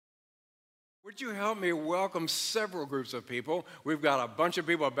Would you help me welcome several groups of people? We've got a bunch of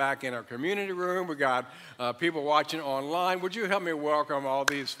people back in our community room. We've got people watching online. Would you help me welcome all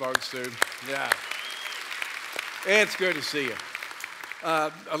these folks too? Yeah. It's good to see you.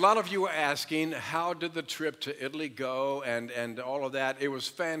 A lot of you were asking, how did the trip to Italy go and all of that? It was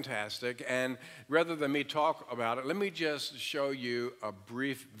fantastic. And rather than me talk about it, let me just show you a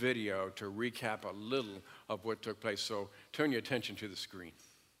brief video to recap a little of what took place. So turn your attention to the screen.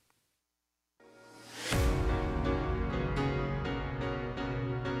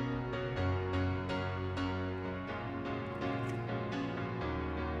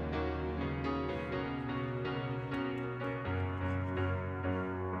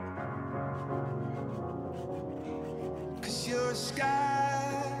 Cause you're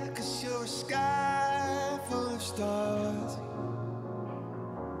a sky full of stars.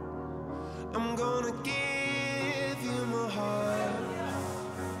 I'm gonna give you my heart.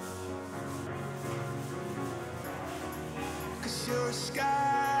 Cause you're a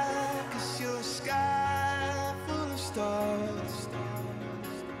sky full of stars.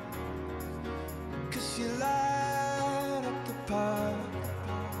 Cause you light up the park.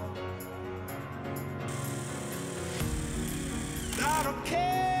 I don't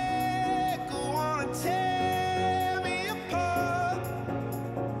care, go on and tear me apart.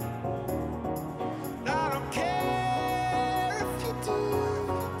 I don't care if you do.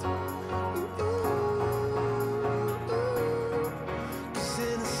 'Cause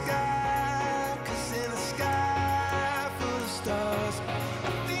in the sky full of stars, I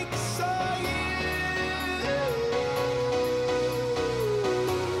think I saw you.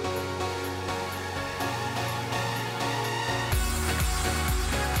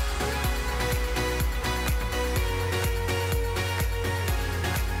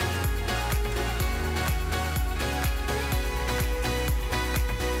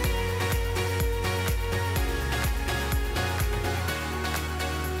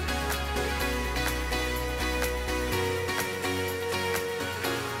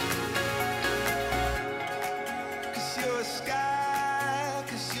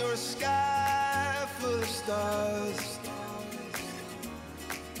 Cause you're a sky full of stars.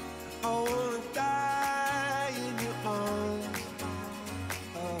 I wanna die in your arms.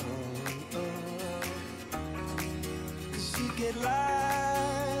 Cause you get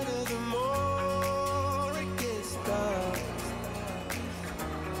lighter the more it gets dark.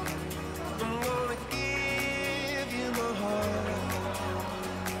 I'm gonna give you my heart.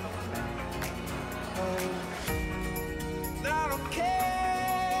 I don't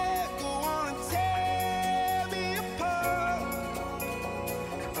care, go on and tear me apart.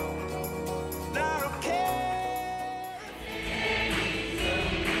 I don't care.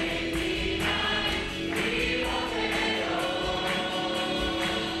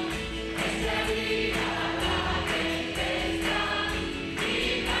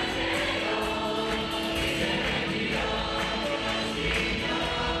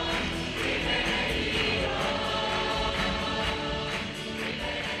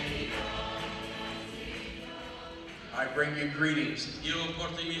 I bring you greetings, Io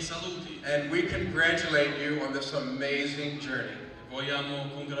porto I miei saluti. and we congratulate you on this amazing journey. Vogliamo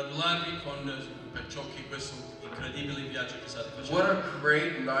congratularvi per ciò che questo incredibile viaggio che state facendo. What a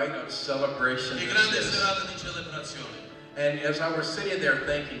great night of celebration Che this grande is. serata di celebrazione. And as I was sitting there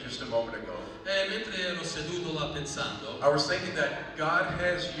thinking just a moment ago, E mentre ero seduto là pensando, I was thinking that God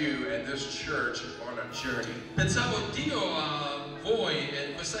has you and this church on a journey. pensavo Dio a voi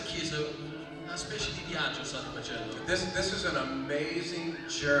e questa chiesa una specie di viaggio state facendo. This is an amazing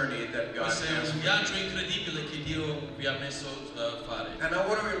journey that God Questo è has. un viaggio incredibile che Dio vi ha messo a fare. And I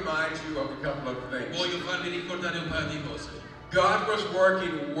want to remind you of a couple of things. Voglio farvi ricordare un paio di cose. God was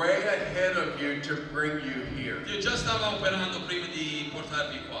working way ahead of you to bring you here. Dio già stava operando prima di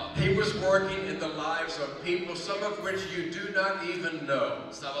portarvi qua. He was working in the lives of people, some of which you do not even know,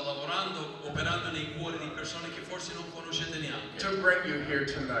 Stava lavorando, operando nei cuori di persone che forse non conoscete neanche, to bring you here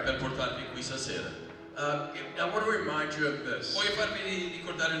per tonight. portarvi qui stasera. I want to remind you of this, Voglio farvi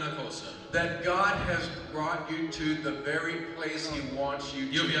ricordare una cosa. that God has brought you to the very place He wants you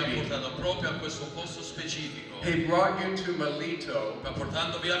Dio vi ha to be. portato proprio a questo posto specifico. He brought you to Melito Ma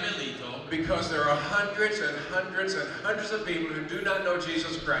portandovi a Melito, because there are hundreds and hundreds and hundreds of people who do not know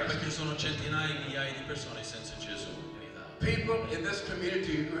Jesus Christ. perché sono centinaia e migliaia di persone senza Gesù in Italia. People in this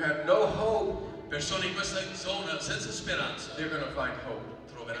community who have no hope, Persone in questa zona senza speranza they're going to find hope.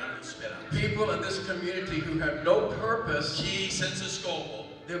 troveranno speranza. People in this community who have no purpose, Chi senza scopo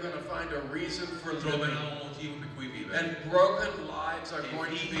They're going to find a reason for living. troveranno un motivo per cui vivere. And broken lives are E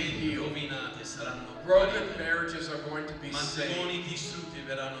going to be vite healed. rovinate saranno Broken guarite. marriages are going to be saved. Matrimoni distrutti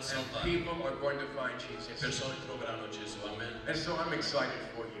verranno And salvati. people are going to find E Jesus. persone troveranno Gesù. Amen. And so I'm excited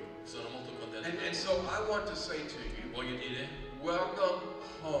for you. Sono molto contento. And so I want to say to you, Voglio dire, welcome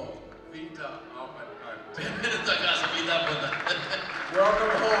home. Vita abbondante. benvenuto a casa, vita abbondante.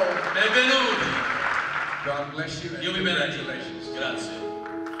 Welcome home. Benvenuti. God bless you and Dio vi benedica. congratulations. Grazie.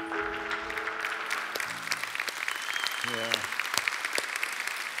 Yeah.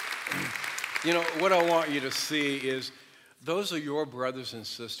 You know, what I want you to see is those are your brothers and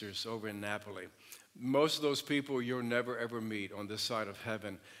sisters over in Napoli. Most of those people you'll never ever meet on this side of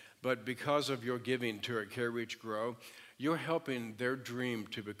heaven. But because of your giving to our Care Reach Grow, you're helping their dream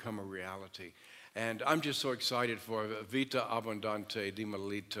to become a reality. And I'm just so excited for Vita Abbondante di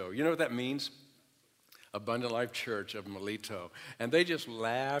Melito. You know what that means? Abundant Life Church of Melito. And they just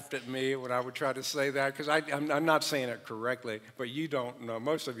laughed at me when I would try to say that, because I'm not saying it correctly, but you don't know.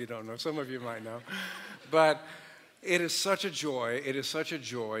 Most of you don't know. Some of you might know. But it is such a joy. It is such a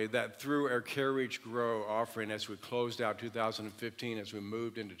joy that through our Care Reach Grow offering, as we closed out 2015, as we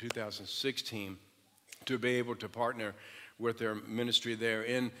moved into 2016, to be able to partner with their ministry there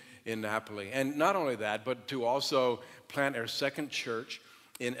in Napoli. And not only that, but to also plant our second church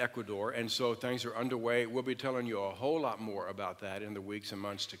in Ecuador. And so things are underway. We'll be telling you a whole lot more about that in the weeks and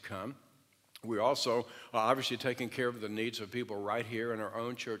months to come. We're also obviously taking care of the needs of people right here in our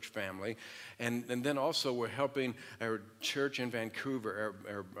own church family. And then also we're helping our church in Vancouver,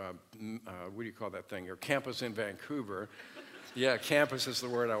 what do you call that thing? Our campus in Vancouver. Yeah, campus is the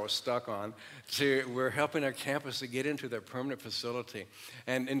word I was stuck on. We're helping our campus to get into their permanent facility.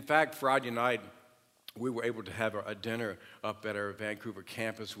 And in fact, Friday night, we were able to have a dinner up at our Vancouver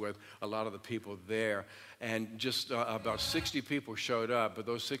campus with a lot of the people there. And just about 60 people showed up, but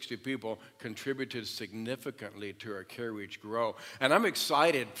those 60 people contributed significantly to our Care Reach Grow. And I'm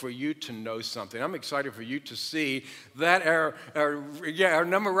excited for you to know something. I'm excited for you to see that our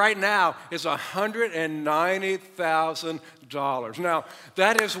number right now is $190,000. Now,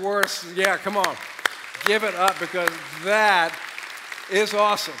 that is worth, come on, give it up, because that is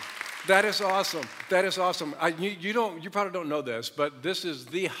awesome. That is awesome. That is awesome. You probably don't know this, but this is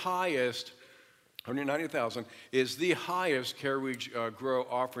the highest, 190,000 is the highest Care Reach Grow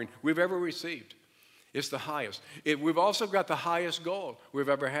offering we've ever received. It's the highest. We've also got the highest goal we've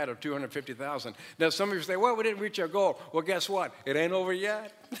ever had of 250,000. Now, some of you say, well, we didn't reach our goal. Well, guess what? It ain't over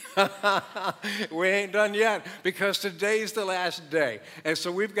yet. We ain't done yet, because today's the last day. And so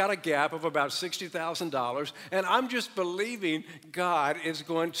we've got a gap of about $60,000. And I'm just believing God is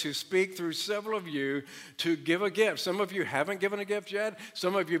going to speak through several of you to give a gift. Some of you haven't given a gift yet.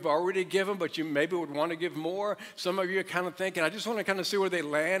 Some of you have already given, but you maybe would want to give more. Some of you are kind of thinking, I just want to kind of see where they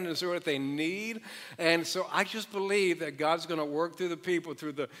land and see what they need. And so I just believe that God's going to work through the people,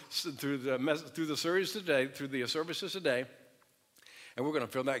 through the series today, through the services today, and we're going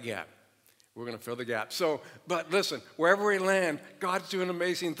to fill that gap. We're going to fill the gap. So, but listen, wherever we land, God's doing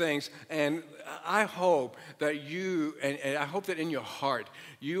amazing things, and I hope that you, and I hope that in your heart,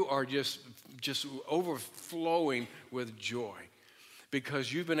 you are just overflowing with joy,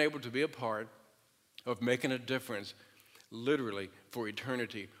 because you've been able to be a part of making a difference, literally, for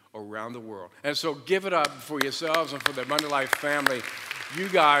eternity around the world. And so give it up for yourselves and for the Abundant Life family. You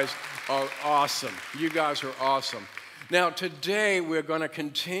guys are awesome. You guys are awesome. Now, today we're going to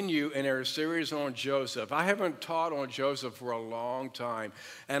continue in our series on Joseph. I haven't taught on Joseph for a long time,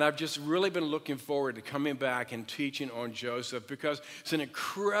 and I've just really been looking forward to coming back and teaching on Joseph, because it's an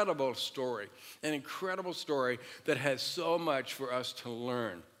incredible story that has so much for us to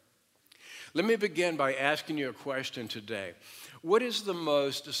learn. Let me begin by asking you a question today. What is the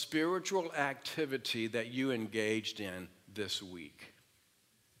most spiritual activity that you engaged in this week?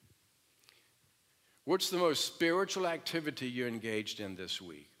 What's the most spiritual activity you engaged in this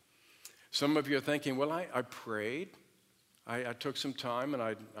week? Some of you are thinking, well, I prayed. I took some time and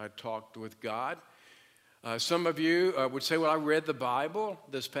I talked with God. Some of you would say, well, I read the Bible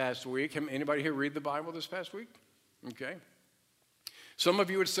this past week. Anybody here read the Bible this past week? Okay. Some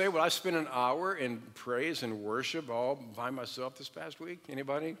of you would say, well, I spent an hour in praise and worship all by myself this past week.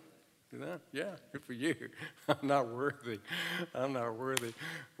 Anybody do that? Yeah, good for you. I'm not worthy.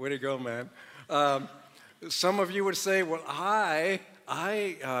 Way to go, man. Some of you would say, well, I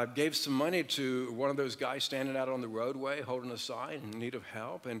gave some money to one of those guys standing out on the roadway holding a sign in need of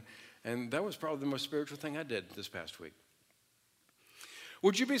help, and that was probably the most spiritual thing I did this past week.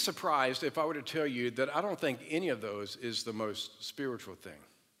 Would you be surprised if I were to tell you that I don't think any of those is the most spiritual thing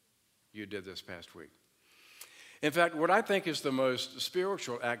you did this past week? In fact, what I think is the most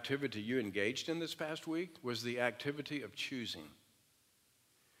spiritual activity you engaged in this past week was the activity of choosing.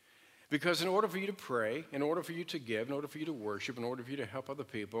 Because in order for you to pray, in order for you to give, in order for you to worship, in order for you to help other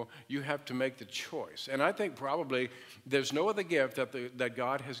people, you have to make the choice. And I think probably there's no other gift that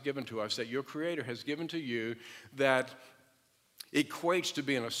God has given to us, that your Creator has given to you, that equates to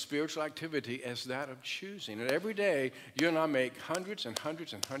being a spiritual activity as that of choosing. And every day, you and I make hundreds and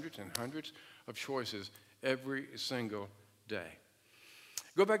hundreds and hundreds and hundreds of choices every single day.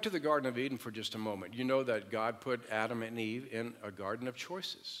 Go back to the Garden of Eden for just a moment. You know that God put Adam and Eve in a garden of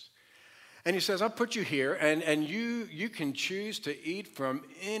choices. And he says, I'll put you here, and you can choose to eat from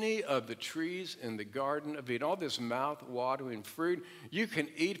any of the trees in the Garden of Eden. All this mouth-watering fruit, you can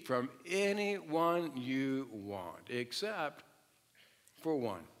eat from any one you want, except for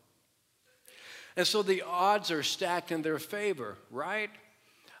one. And so the odds are stacked in their favor, right?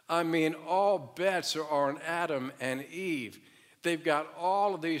 I mean, all bets are on Adam and Eve. They've got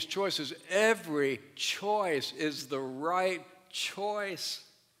all of these choices. Every choice is the right choice,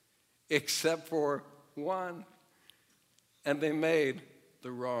 except for one. And they made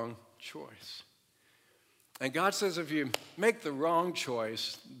the wrong choice. And God says if you make the wrong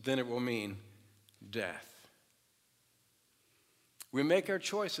choice, then it will mean death. We make our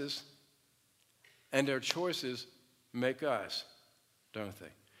choices, and our choices make us, don't they?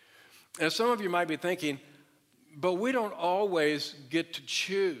 And some of you might be thinking, but we don't always get to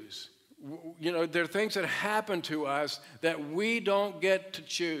choose. You know, there are things that happen to us that we don't get to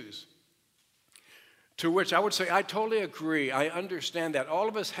choose. To which I would say, I totally agree. I understand that. All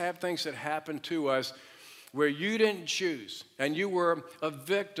of us have things that happen to us where you didn't choose, and you were a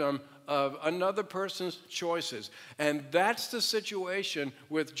victim of another person's choices. And that's the situation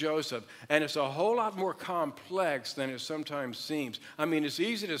with Joseph. And it's a whole lot more complex than it sometimes seems. I mean, it's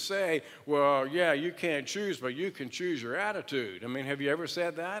easy to say, well, yeah, you can't choose, but you can choose your attitude. I mean, have you ever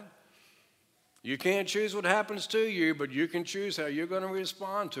said that? You can't choose what happens to you, but you can choose how you're going to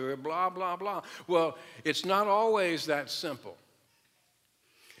respond to it, blah, blah, blah. Well, it's not always that simple.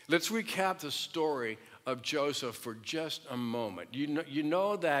 Let's recap the story of Joseph for just a moment. You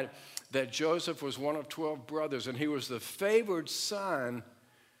know that Joseph was one of 12 brothers, and he was the favored son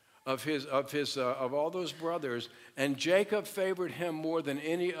of all those brothers, and Jacob favored him more than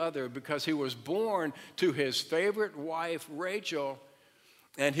any other because he was born to his favorite wife, Rachel,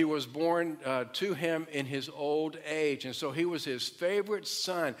 and he was born to him in his old age, and so he was his favorite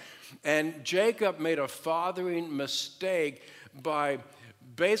son. And Jacob made a fathering mistake by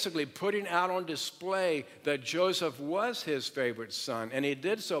basically putting out on display that Joseph was his favorite son. And he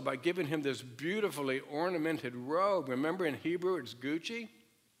did so by giving him this beautifully ornamented robe. Remember, in Hebrew, it's Gucci?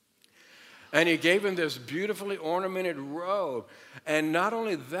 And he gave him this beautifully ornamented robe. And not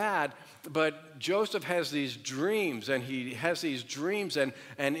only that, but Joseph has these dreams, and he has these dreams, and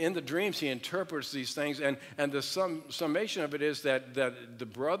in the dreams he interprets these things, and the summation of it is that the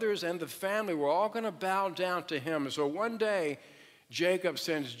brothers and the family were all going to bow down to him. And so one day, Jacob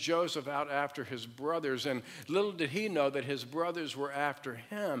sends Joseph out after his brothers, and little did he know that his brothers were after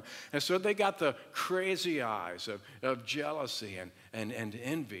him. And so they got the crazy eyes of jealousy and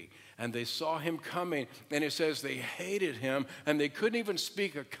envy. And they saw him coming, and it says they hated him, and they couldn't even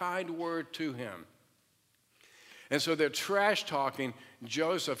speak a kind word to him. And so they're trash-talking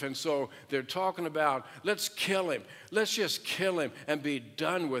Joseph, and so they're talking about, let's kill him. Let's just kill him and be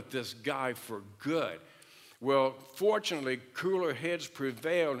done with this guy for good. Well, fortunately, cooler heads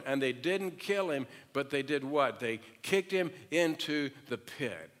prevailed, and they didn't kill him, but they did what? They kicked him into the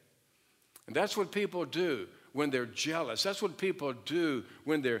pit. And that's what people do when they're jealous. That's what people do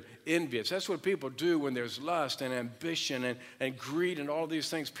when they're envious. That's what people do when there's lust and ambition and greed and all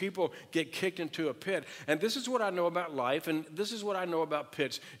these things. People get kicked into a pit. And this is what I know about life, and this is what I know about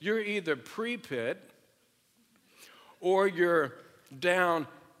pits. You're either pre-pit or you're down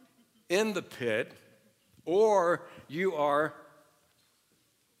in the pit, or you are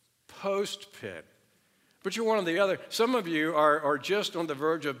post-pit. But you're one or the other. Some of you are just on the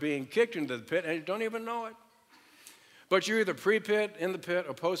verge of being kicked into the pit and you don't even know it. But you're either pre-pit, in the pit,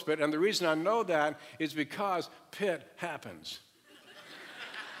 or post-pit. And the reason I know that is because pit happens.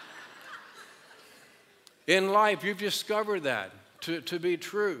 In life, you've discovered that to be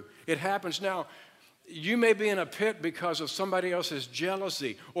true. It happens. Now, you may be in a pit because of somebody else's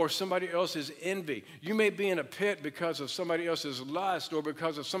jealousy or somebody else's envy. You may be in a pit because of somebody else's lust or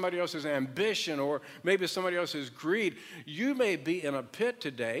because of somebody else's ambition or maybe somebody else's greed. You may be in a pit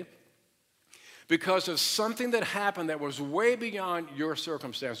today because of something that happened that was way beyond your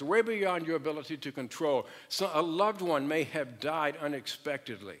circumstance, way beyond your ability to control. So a loved one may have died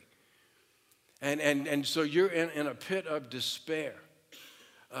unexpectedly. And so you're in a pit of despair.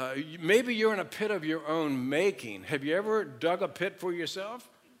 Maybe you're in a pit of your own making. Have you ever dug a pit for yourself?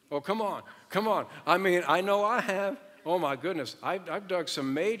 Oh, come on. I mean, I know I have. Oh, my goodness. I've dug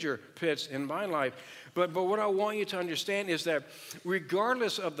some major pits in my life. But what I want you to understand is that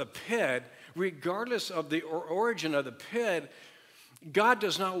regardless of the pit, regardless of the origin of the pit, God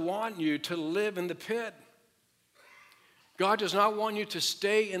does not want you to live in the pit. God does not want you to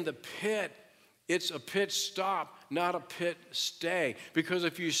stay in the pit. It's a pit stop, not a pit stay. Because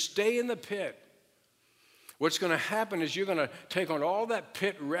if you stay in the pit, what's going to happen is you're going to take on all that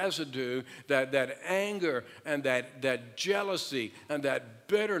pit residue, that anger and that jealousy and that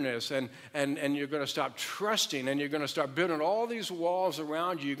bitterness, and you're going to stop trusting, and you're going to start building all these walls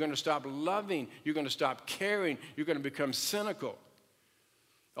around you. You're going to stop loving. You're going to stop caring. You're going to become cynical.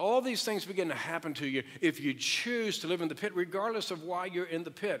 All these things begin to happen to you if you choose to live in the pit, regardless of why you're in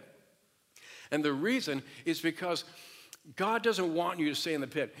the pit. And the reason is because God doesn't want you to stay in the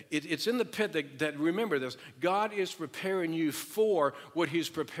pit. It's in the pit that, remember this, God is preparing you for what he's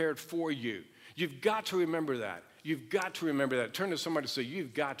prepared for you. You've got to remember that. You've got to remember that. Turn to somebody and say,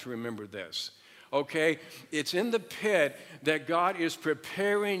 you've got to remember this. Okay? It's in the pit that God is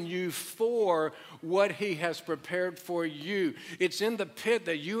preparing you for what he has prepared for you. It's in the pit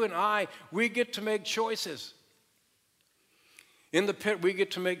that you and I, we get to make choices. In the pit, we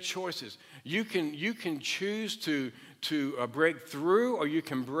get to make choices. You can choose to break through, or you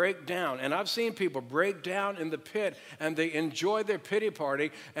can break down. And I've seen people break down in the pit, and they enjoy their pity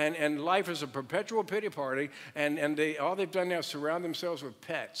party, and life is a perpetual pity party, and all they've done now is surround themselves with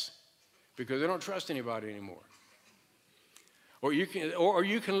pets because they don't trust anybody anymore. Or you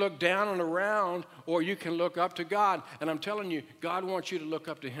can look down and around, or you can look up to God. And I'm telling you, God wants you to look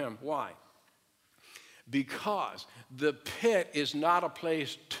up to him. Why? Because the pit is not a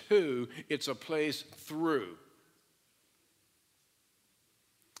place to, it's a place through.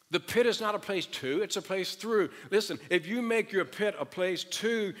 The pit is not a place to, it's a place through. Listen, if you make your pit a place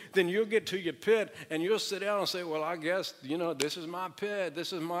to, then you'll get to your pit and you'll sit down and say, well, I guess, this is my pit.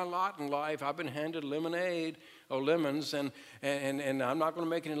 This is my lot in life. I've been handed lemons, and I'm not going to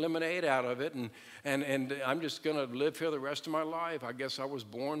make any lemonade out of it, and I'm just going to live here the rest of my life. I guess I was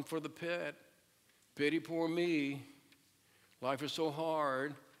born for the pit. Pity poor me. Life is so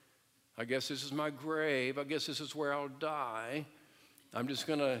hard. I guess this is my grave. I guess this is where I'll die. I'm just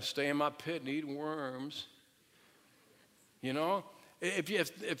going to stay in my pit and eat worms.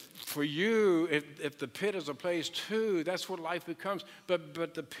 If for you, if the pit is a place to, that's what life becomes. But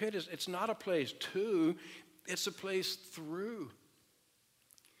the pit it's not a place to, it's a place through.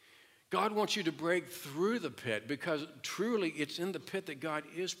 God wants you to break through the pit, because truly it's in the pit that God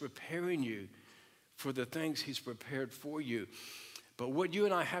is preparing you for the things he's prepared for you. But what you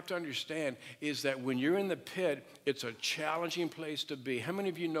and I have to understand is that when you're in the pit, it's a challenging place to be. How many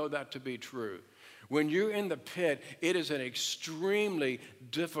of you know that to be true? When you're in the pit, it is an extremely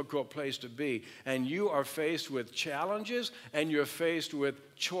difficult place to be. And you are faced with challenges, and you're faced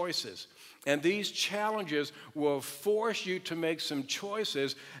with choices. And these challenges will force you to make some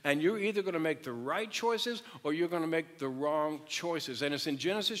choices, and you're either going to make the right choices or you're going to make the wrong choices. And it's in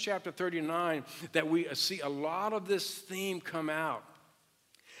Genesis chapter 39 that we see a lot of this theme come out.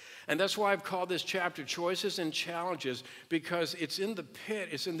 And that's why I've called this chapter Choices and Challenges, because it's in the pit,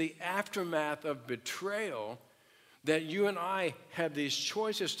 it's in the aftermath of betrayal that you and I have these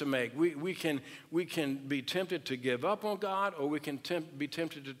choices to make. We can be tempted to give up on God, or we can be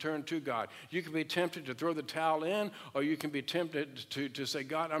tempted to turn to God. You can be tempted to throw the towel in, or you can be tempted to say,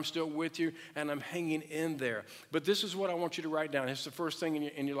 God, I'm still with you, and I'm hanging in there. But this is what I want you to write down. It's the first thing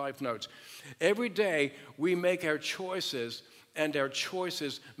in your life notes. Every day we make our choices, and our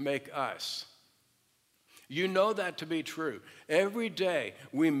choices make us. You know that to be true. Every day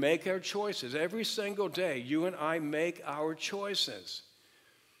we make our choices. Every single day you and I make our choices.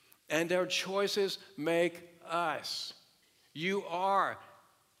 And our choices make us. You are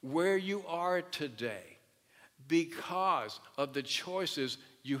where you are today because of the choices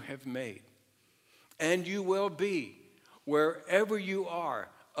you have made. And you will be wherever you are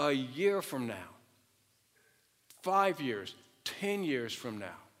a year from now, 5 years, 10 years from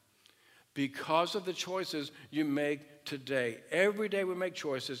now. Because of the choices you make today. Every day we make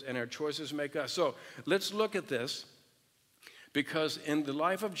choices, and our choices make us. So let's look at this, because in the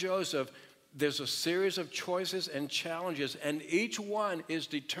life of Joseph, there's a series of choices and challenges, and each one is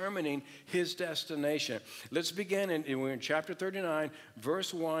determining his destination. Let's begin, we're in chapter 39,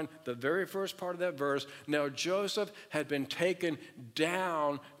 verse 1, the very first part of that verse. Now Joseph had been taken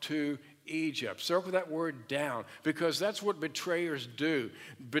down to Egypt. Circle that word down, because that's what betrayers do.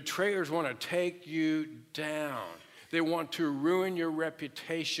 Betrayers want to take you down. They want to ruin your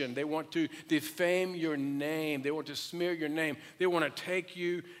reputation. They want to defame your name. They want to smear your name. They want to take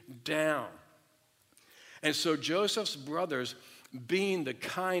you down. And so Joseph's brothers, being the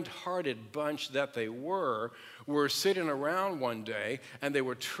kind-hearted bunch that they were sitting around one day, and they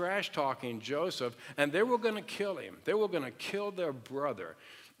were trash-talking Joseph, and they were going to kill him. They were going to kill their brother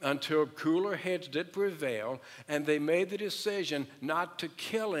until cooler heads did prevail, and they made the decision not to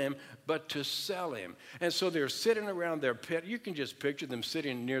kill him, but to sell him. And so they're sitting around their pit. You can just picture them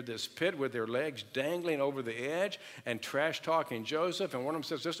sitting near this pit with their legs dangling over the edge and trash-talking Joseph. And one of them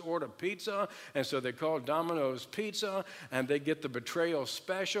says, "Just order pizza." And so they call Domino's Pizza, and they get the betrayal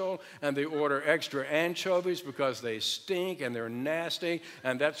special, and they order extra anchovies because they stink and they're nasty,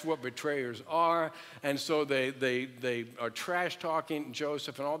 and that's what betrayers are. And so they are trash-talking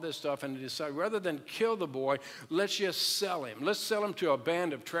Joseph and all this stuff, and they decide, rather than kill the boy, let's just sell him. Let's sell him to a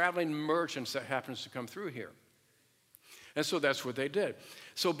band of traveling merchants that happens to come through here. And so that's what they did.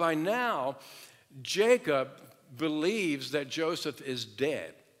 So by now, Jacob believes that Joseph is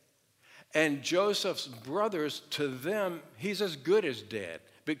dead. And Joseph's brothers, to them, he's as good as dead,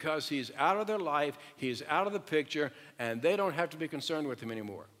 because he's out of their life, he's out of the picture, and they don't have to be concerned with him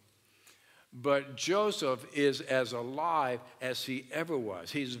anymore. But Joseph is as alive as he ever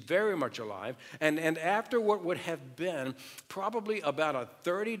was. He's very much alive. And after what would have been probably about a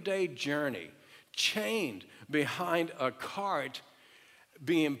 30-day journey, chained behind a cart,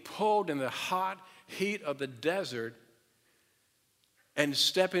 being pulled in the hot heat of the desert, and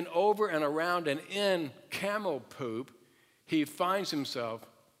stepping over and around and in camel poop, he finds himself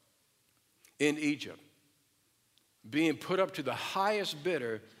in Egypt, being put up to the highest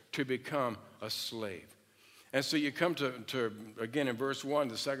bidder to become a slave. And so you come to again in verse 1,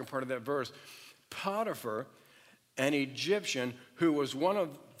 the second part of that verse, Potiphar, an Egyptian who was one of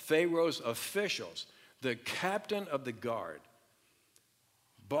Pharaoh's officials, the captain of the guard,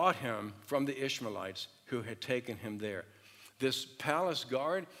 bought him from the Ishmaelites who had taken him there. This palace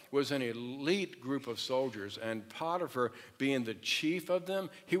guard was an elite group of soldiers, and Potiphar, being the chief of them,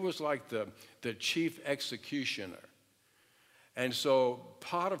 he was like the chief executioner. And so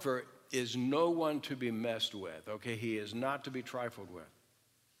Potiphar is no one to be messed with, okay? He is not to be trifled with.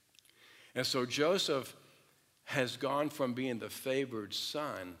 And so Joseph has gone from being the favored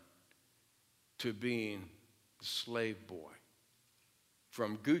son to being the slave boy,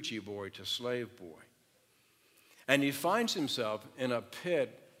 from Gucci boy to slave boy. And he finds himself in a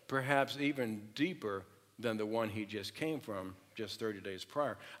pit perhaps even deeper than the one he just came from just 30 days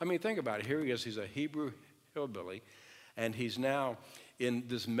prior. I mean, think about it. Here he is. He's a Hebrew hillbilly. And he's now in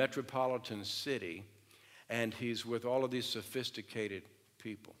this metropolitan city, and he's with all of these sophisticated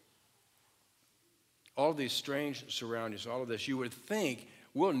people. All these strange surroundings, all of this. You would think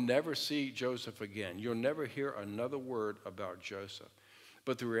we'll never see Joseph again. You'll never hear another word about Joseph.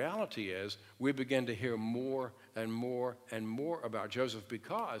 But the reality is we begin to hear more and more and more about Joseph,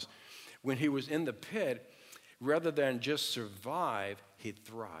 because when he was in the pit, rather than just survive, he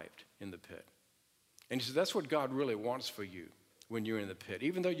thrived in the pit. And he said, that's what God really wants for you when you're in the pit.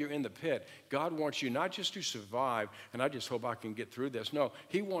 Even though you're in the pit, God wants you not just to survive, and I just hope I can get through this. No,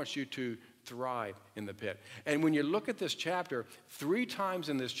 he wants you to thrive in the pit. And when you look at this chapter, 3 times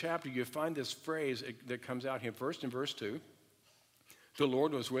in this chapter, you find this phrase that comes out here. First in verse 2, the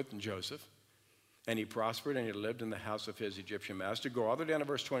Lord was with Joseph, and he prospered, and he lived in the house of his Egyptian master. Go all the way down to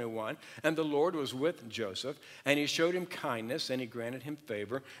verse 21. And the Lord was with Joseph, and he showed him kindness, and he granted him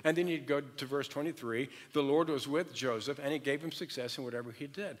favor. And then you go to verse 23. The Lord was with Joseph, and he gave him success in whatever he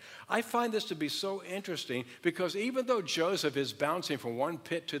did. I find this to be so interesting, because even though Joseph is bouncing from one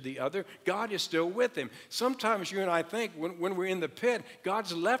pit to the other, God is still with him. Sometimes you and I think when we're in the pit,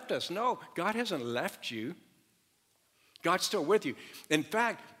 God's left us. No, God hasn't left you. God's still with you. In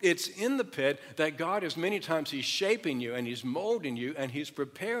fact, it's in the pit that God is many times, he's shaping you and he's molding you and he's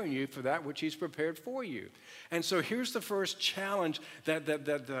preparing you for that which he's prepared for you. And so here's the first challenge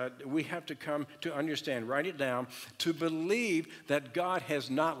that we have to come to understand. Write it down. To believe that God has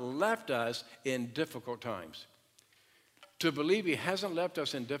not left us in difficult times. To believe he hasn't left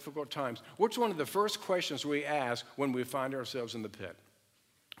us in difficult times. What's one of the first questions we ask when we find ourselves in the pit?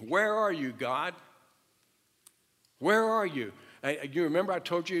 Where are you, God? Where are you? You remember I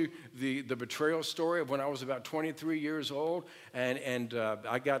told you the betrayal story of when I was about 23 years old, and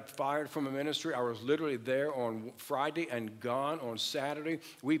I got fired from a ministry. I was literally there on Friday and gone on Saturday.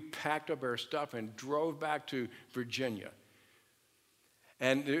 We packed up our stuff and drove back to Virginia.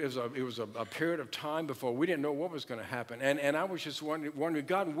 And it was a period of time before we didn't know what was going to happen. And I was just wondering,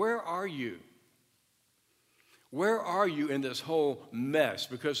 God, where are you? Where are you in this whole mess?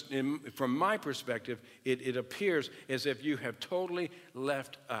 Because from my perspective, it appears as if you have totally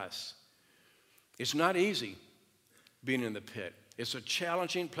left us. It's not easy being in the pit. It's a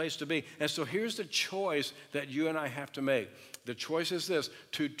challenging place to be. And so here's the choice that you and I have to make. The choice is this: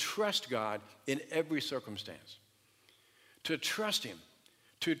 to trust God in every circumstance. To trust Him.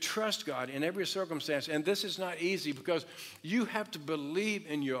 To trust God in every circumstance. And this is not easy because you have to believe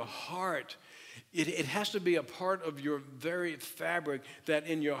in your heart. It has to be a part of your very fabric that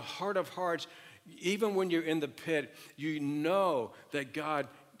in your heart of hearts, even when you're in the pit, you know that God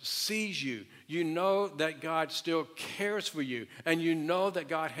sees you. You know that God still cares for you. And you know that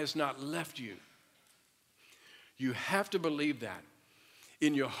God has not left you. You have to believe that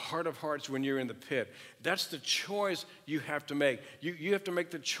in your heart of hearts when you're in the pit. That's the choice you have to make. You have to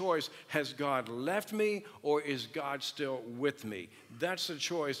make the choice: has God left me or is God still with me? That's the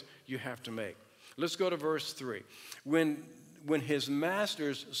choice you have to make. Let's go to verse 3. When his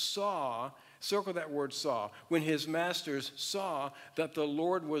masters saw, circle that word saw, when his masters saw that the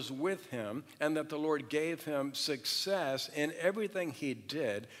Lord was with him and that the Lord gave him success in everything he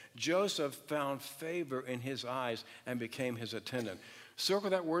did, Joseph found favor in his eyes and became his attendant. Circle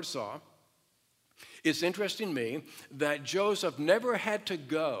that word saw. It's interesting to me that Joseph never had to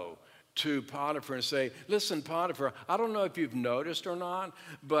go to Potiphar and say, listen, Potiphar, I don't know if you've noticed or not,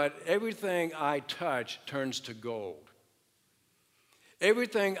 but everything I touch turns to gold.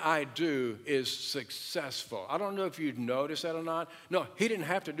 Everything I do is successful. I don't know if you've noticed that or not. No, he didn't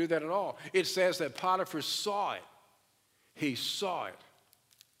have to do that at all. It says that Potiphar saw it. He saw it.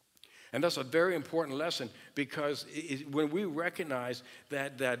 And that's a very important lesson because when we recognize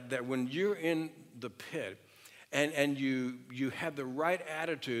that when you're in the pit and you have the right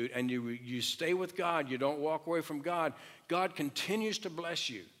attitude and you stay with God, you don't walk away from God, God continues to bless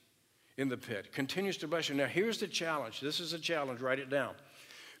you in the pit, continues to bless you. Now, here's the challenge. This is a challenge. Write it down.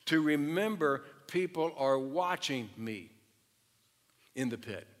 To remember people are watching me in the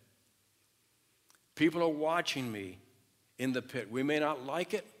pit. People are watching me in the pit. We may not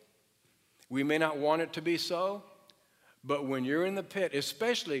like it. We may not want it to be so, but when you're in the pit,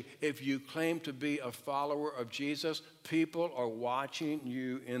 especially if you claim to be a follower of Jesus, people are watching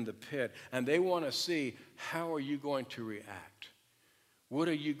you in the pit, and they want to see, how are you going to react? What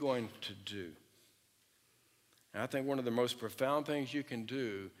are you going to do? And I think one of the most profound things you can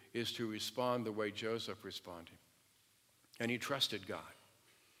do is to respond the way Joseph responded. And he trusted God.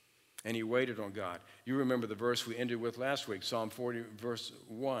 And he waited on God. You remember the verse we ended with last week, Psalm 40, verse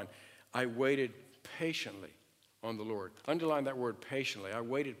 1. I waited patiently on the Lord. Underline that word, patiently. I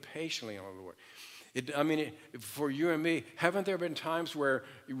waited patiently on the Lord. For you and me, haven't there been times where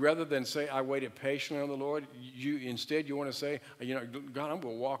rather than say, I waited patiently on the Lord, instead you want to say, God, I'm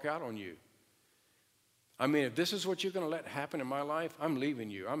going to walk out on you. If this is what you're going to let happen in my life, I'm leaving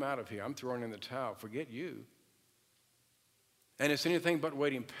you. I'm out of here. I'm throwing in the towel. Forget you. And it's anything but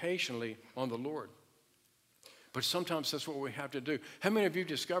waiting patiently on the Lord. But sometimes that's what we have to do. How many of you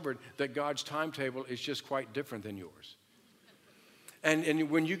discovered that God's timetable is just quite different than yours? And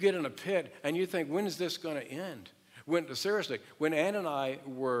when you get in a pit and you think, when is this going to end? Seriously, when Ann and I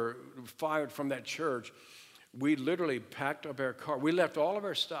were fired from that church, we literally packed up our car. We left all of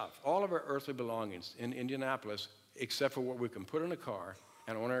our stuff, all of our earthly belongings in Indianapolis, except for what we can put in a car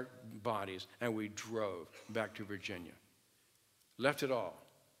and on our bodies, and we drove back to Virginia. Left it all.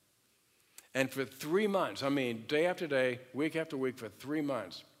 And for 3 months, day after day, week after week, for 3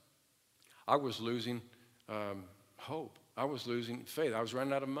 months, I was losing hope. I was losing faith. I was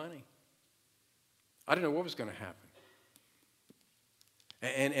running out of money. I didn't know what was going to happen.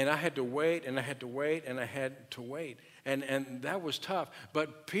 And I had to wait, and I had to wait, and I had to wait. And that was tough.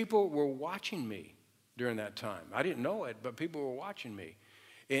 But people were watching me during that time. I didn't know it, but people were watching me.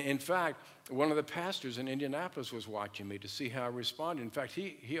 In fact, one of the pastors in Indianapolis was watching me to see how I responded. In fact,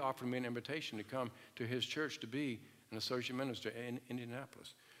 he offered me an invitation to come to his church to be an associate minister in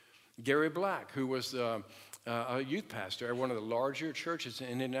Indianapolis. Gary Black, who was a youth pastor at one of the larger churches in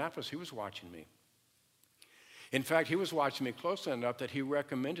Indianapolis, he was watching me. In fact, he was watching me closely enough that he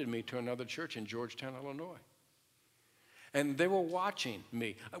recommended me to another church in Georgetown, Illinois. And they were watching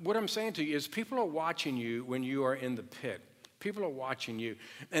me. What I'm saying to you is people are watching you when you are in the pit. People are watching you.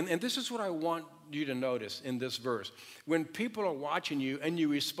 And this is what I want you to notice in this verse. When people are watching you and you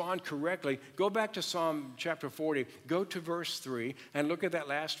respond correctly, go back to Psalm chapter 40, go to verse 3, and look at that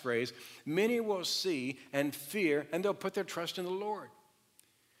last phrase. Many will see and fear, and they'll put their trust in the Lord.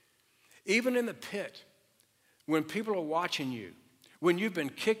 Even in the pit, when people are watching you, When you've been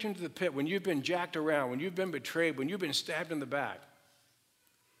kicked into the pit, when you've been jacked around, when you've been betrayed, when you've been stabbed in the back,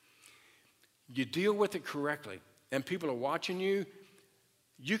 you deal with it correctly, and people are watching you,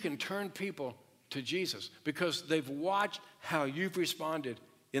 you can turn people to Jesus because they've watched how you've responded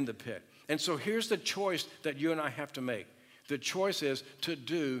in the pit. And so here's the choice that you and I have to make. The choice is to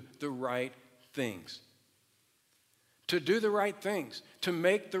do the right things. To do the right things, to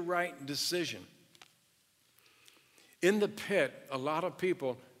make the right decision. In the pit, a lot of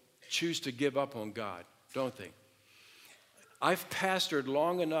people choose to give up on God, don't they? I've pastored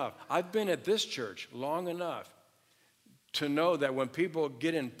long enough. I've been at this church long enough to know that when people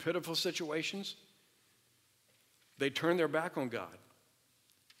get in pitiful situations, they turn their back on God.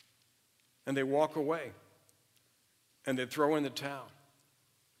 And they walk away. And they throw in the towel.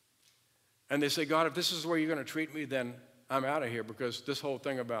 And they say, God, if this is the way you're going to treat me, then I'm out of here, because this whole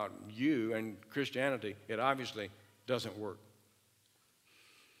thing about you and Christianity, it obviously doesn't work.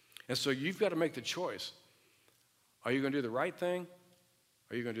 And so you've got to make the choice. Are you going to do the right thing?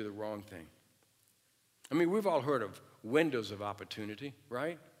 Or are you going to do the wrong thing? I mean, we've all heard of windows of opportunity,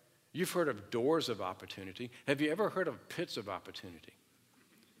 right? You've heard of doors of opportunity. Have you ever heard of pits of opportunity?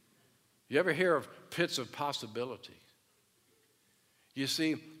 You ever hear of pits of possibility? You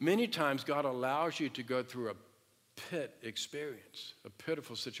see, many times God allows you to go through a pit experience, a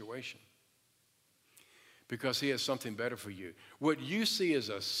pitiful situation, because he has something better for you. What you see as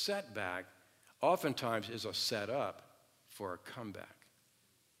a setback oftentimes is a setup for a comeback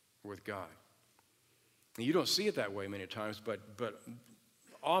with God. And you don't see it that way many times, but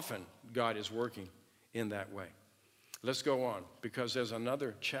often God is working in that way. Let's go on, because there's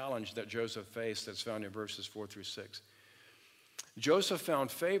another challenge that Joseph faced that's found in verses 4 through 6. Joseph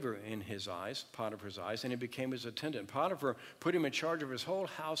found favor in his eyes, Potiphar's eyes, and he became his attendant. Potiphar put him in charge of his whole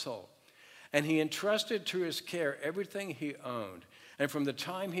household, and he entrusted to his care everything he owned. And from the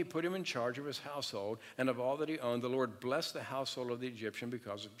time he put him in charge of his household and of all that he owned, the Lord blessed the household of the Egyptian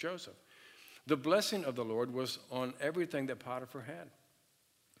because of Joseph. The blessing of the Lord was on everything that Potiphar had,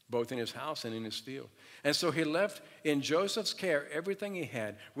 both in his house and in his field. And so he left in Joseph's care everything he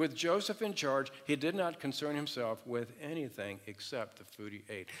had. With Joseph in charge, he did not concern himself with anything except the food he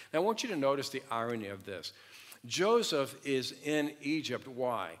ate. Now, I want you to notice the irony of this. Joseph is in Egypt.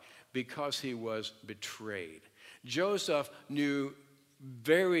 Why? Because he was betrayed. Joseph knew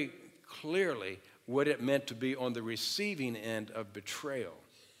very clearly what it meant to be on the receiving end of betrayal.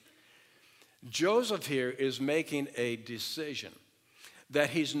 Joseph here is making a decision that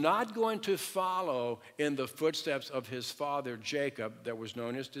he's not going to follow in the footsteps of his father Jacob, that was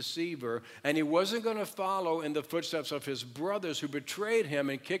known as deceiver, and he wasn't going to follow in the footsteps of his brothers who betrayed him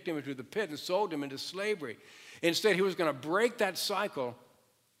and kicked him into the pit and sold him into slavery. Instead, he was going to break that cycle,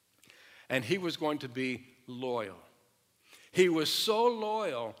 and he was going to be loyal. He was so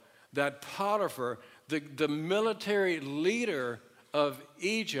loyal that Potiphar, the military leader of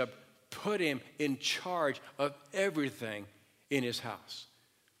Egypt, put him in charge of everything in his house.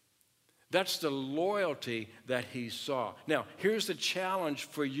 That's the loyalty that he saw. Now, here's the challenge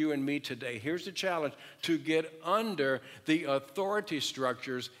for you and me today. Here's the challenge to get under the authority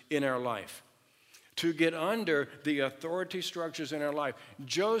structures in our life. To get under the authority structures in our life.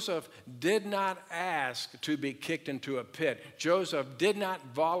 Joseph did not ask to be kicked into a pit. Joseph did not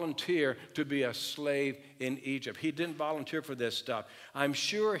volunteer to be a slave in Egypt. He didn't volunteer for this stuff. I'm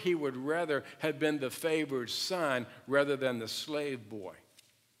sure he would rather have been the favored son rather than the slave boy.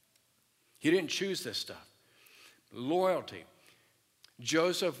 He didn't choose this stuff. Loyalty.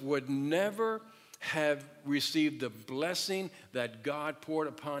 Joseph would never have received the blessing that God poured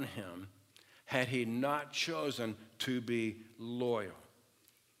upon him had he not chosen to be loyal.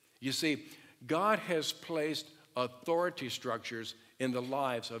 You see, God has placed authority structures in the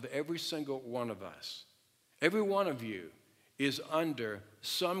lives of every single one of us. Every one of you is under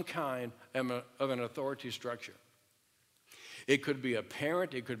some kind of an authority structure. It could be a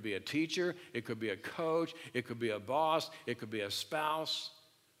parent, it could be a teacher, it could be a coach, it could be a boss, it could be a spouse.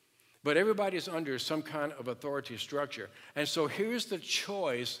 But everybody's under some kind of authority structure. And so here's the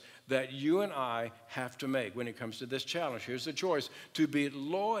choice that you and I have to make when it comes to this challenge. Here's the choice: to be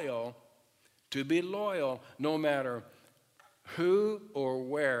loyal no matter who or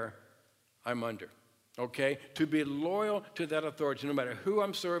where I'm under. Okay? To be loyal to that authority, no matter who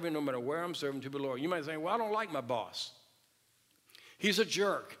I'm serving, no matter where I'm serving, to be loyal. You might say, well, I don't like my boss. He's a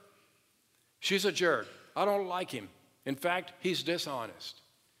jerk. She's a jerk. I don't like him. In fact, he's dishonest.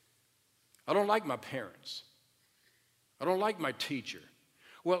 I don't like my parents. I don't like my teacher.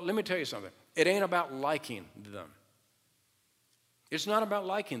 Well, let me tell you something. It ain't about liking them. It's not about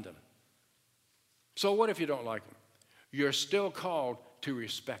liking them. So what if you don't like them? you're still called to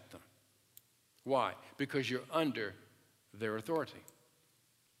respect them. Why? Because you're under their authority.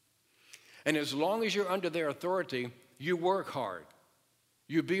 And as long as you're under their authority, you work hard,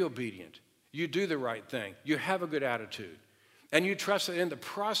 you be obedient, you do the right thing, you have a good attitude, and you trust that in the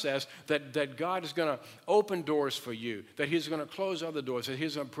process that God is going to open doors for you, that he's going to close other doors, that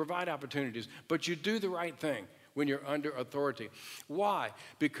he's going to provide opportunities, but you do the right thing when you're under authority. Why?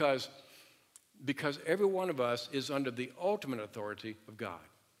 Because every one of us is under the ultimate authority of God.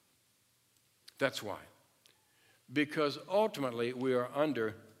 That's why. Because ultimately we are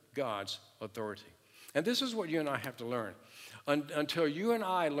under God's authority. And this is what you and I have to learn. Until you and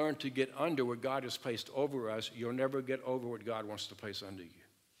I learn to get under what God has placed over us, you'll never get over what God wants to place under you.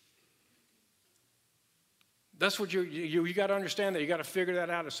 That's what you got to understand that. You got to figure that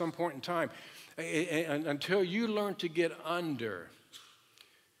out at some point in time. And until you learn to get under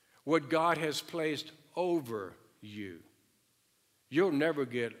what God has placed over you, you'll never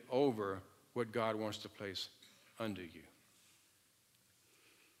get over what God wants to place under you.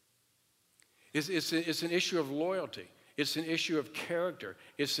 It's an issue of loyalty. It's an issue of character.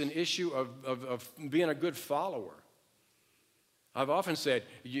 It's an issue of being a good follower. I've often said,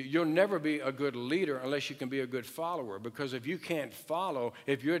 you'll never be a good leader unless you can be a good follower, because if you can't follow,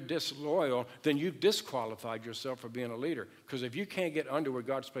 if you're disloyal, then you've disqualified yourself for being a leader. Because if you can't get under what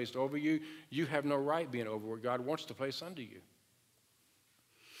God's placed over you, you have no right being over what God wants to place under you.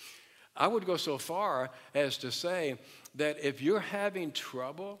 I would go so far as to say that if you're having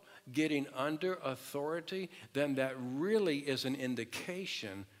trouble getting under authority, then that really is an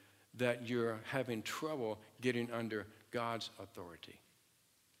indication that you're having trouble getting under God's authority.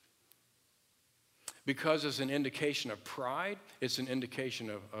 Because it's an indication of pride, it's an indication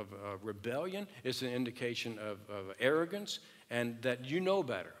of rebellion, it's an indication of arrogance, and that you know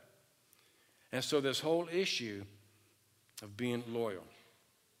better. And so this whole issue of being loyal.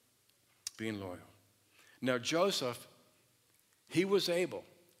 Now Joseph, he was able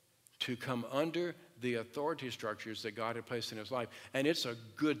to come under the authority structures that God had placed in his life. And it's a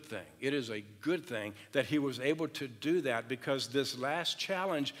good thing. It is a good thing that he was able to do that, because this last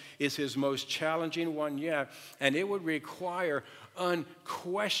challenge is his most challenging one yet. And it would require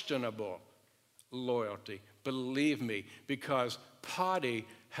unquestionable loyalty. Believe me, because Potty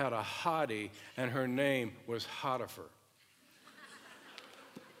had a hottie and her name was Potiphar.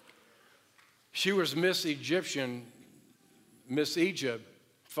 She was Miss Egypt,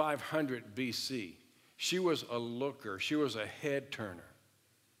 500 BC. She was a looker. She was a head turner.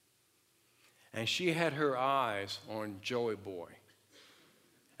 And she had her eyes on Joey Boy.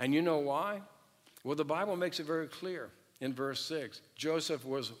 And you know why? Well, the Bible makes it very clear in verse 6. Joseph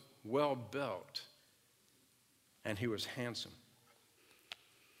was well built and he was handsome.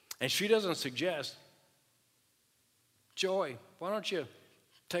 And she doesn't suggest, Joey, why don't you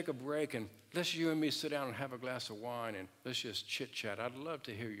take a break and let's you and me sit down and have a glass of wine and let's just chit-chat. I'd love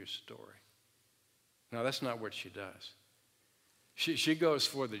to hear your story. No, that's not what she does. She goes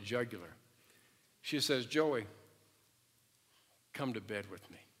for the jugular. She says, Joey, come to bed with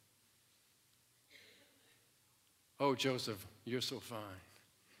me. Oh, Joseph, you're so fine.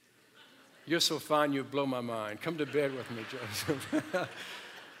 You're so fine, you blow my mind. Come to bed with me, Joseph.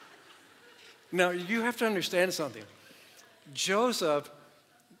 Now, you have to understand something. Joseph,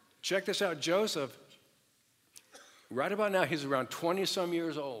 check this out, Joseph, right about now, he's around 20-some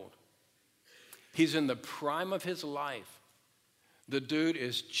years old. He's in the prime of his life. The dude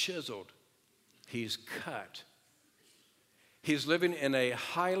is chiseled. He's cut. He's living in a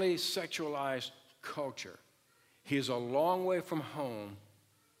highly sexualized culture. He's a long way from home.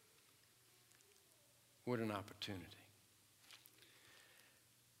 What an opportunity.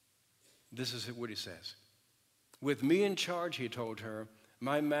 This is what he says. With me in charge, he told her,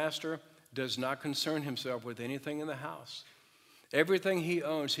 my master does not concern himself with anything in the house. Everything he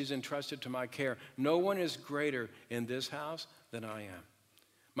owns, he's entrusted to my care. No one is greater in this house than I am.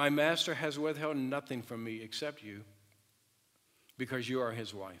 My master has withheld nothing from me except you, because you are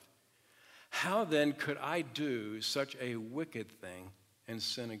his wife. How then could I do such a wicked thing and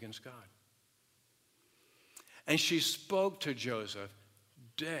sin against God? And she spoke to Joseph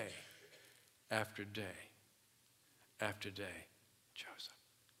day after day after day. Joseph,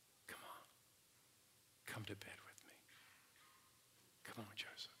 come on. Come to bed with me. Come on,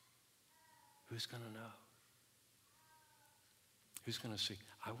 Joseph. Who's going to know? Who's going to see?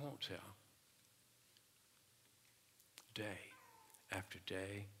 I won't tell. Day after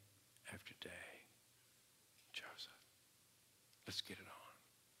day after day. Joseph, let's get it on.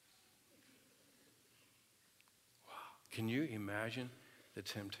 Wow. Can you imagine the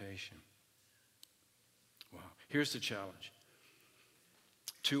temptation? Wow. Here's the challenge.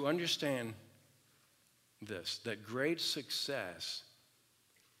 To understand this, that great success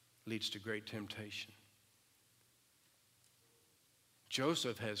leads to great temptation.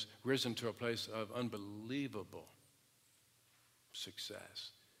 Joseph has risen to a place of unbelievable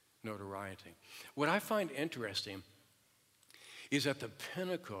success, notoriety. What I find interesting is at the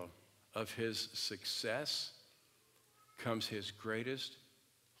pinnacle of his success comes his greatest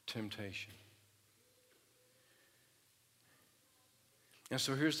temptation. And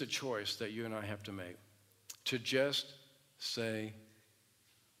so here's the choice that you and I have to make. To just say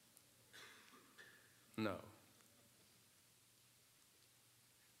no.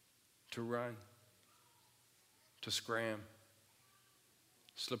 To run. To scram.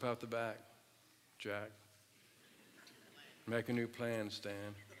 Slip out the back, Jack. Make a new plan,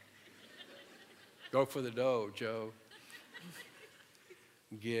 Stan. Go for the dough, Joe.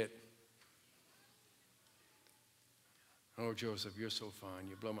 Oh, Joseph, you're so fine.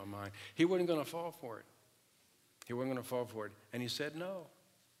 You blow my mind. He wasn't going to fall for it. He wasn't going to fall for it. And he said no.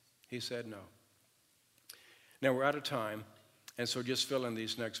 He said no. Now, we're out of time, and so just fill in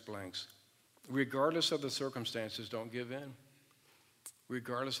these next blanks. Regardless of the circumstances, don't give in.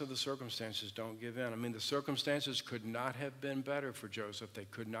 Regardless of the circumstances, don't give in. I mean, the circumstances could not have been better for Joseph. They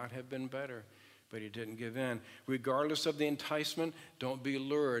could not have been better, but he didn't give in. Regardless of the enticement, don't be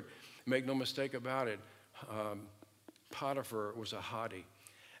lured. Make no mistake about it. Potiphar was a hottie,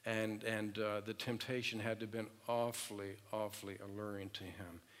 and the temptation had to have been awfully, awfully alluring to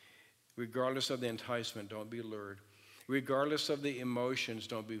him. Regardless of the enticement, don't be lured. Regardless of the emotions,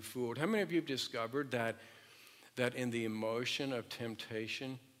 don't be fooled. How many of you have discovered that in the emotion of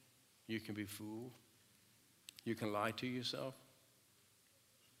temptation, you can be fooled? You can lie to yourself?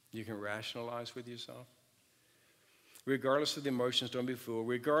 You can rationalize with yourself? Regardless of the emotions, don't be fooled.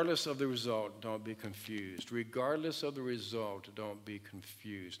 Regardless of the result, don't be confused. Regardless of the result, don't be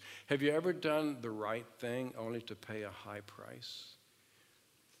confused. Have you ever done the right thing only to pay a high price?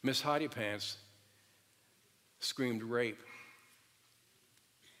 Miss Hottie Pants screamed rape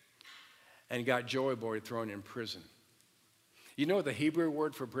and got Joey Boy thrown in prison. You know what the Hebrew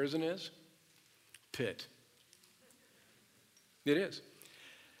word for prison is? Pit. It is.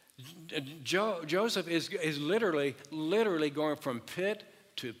 Joseph is literally going from pit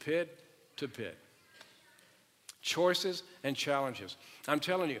to pit to pit. Choices and challenges. I'm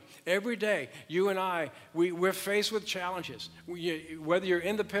telling you, every day, you and I, we're faced with challenges. Whether you're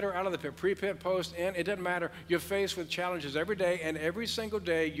in the pit or out of the pit, pre-pit, post, in, it doesn't matter. You're faced with challenges every day, and every single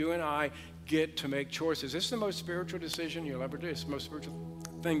day, you and I get to make choices. This is the most spiritual decision you'll ever do. It's the most spiritual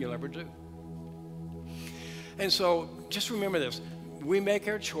thing you'll ever do. And so, just remember this. We make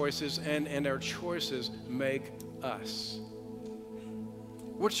our choices, and our choices make us.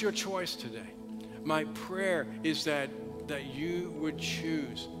 What's your choice today? My prayer is that you would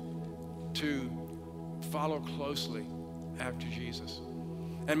choose to follow closely after Jesus.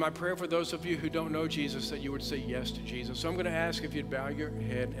 And my prayer for those of you who don't know Jesus, that you would say yes to Jesus. So I'm going to ask if you'd bow your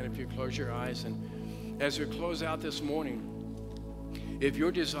head and if you close your eyes. And as we close out this morning, if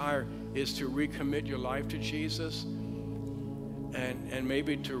your desire is to recommit your life to Jesus, and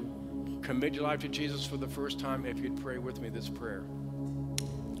maybe to commit your life to Jesus for the first time, if you'd pray with me this prayer.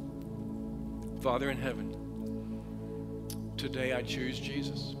 Father in heaven, today I choose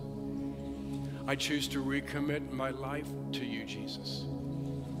Jesus. I choose to recommit my life to you, Jesus.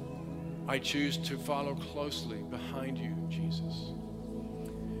 I choose to follow closely behind you, Jesus.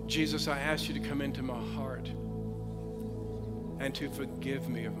 Jesus, I ask you to come into my heart and to forgive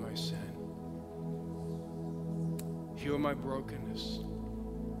me of my sin. Heal my brokenness.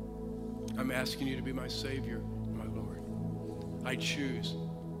 I'm asking you to be my Savior, my Lord. I choose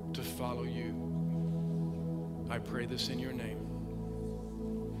to follow you. I pray this in your name.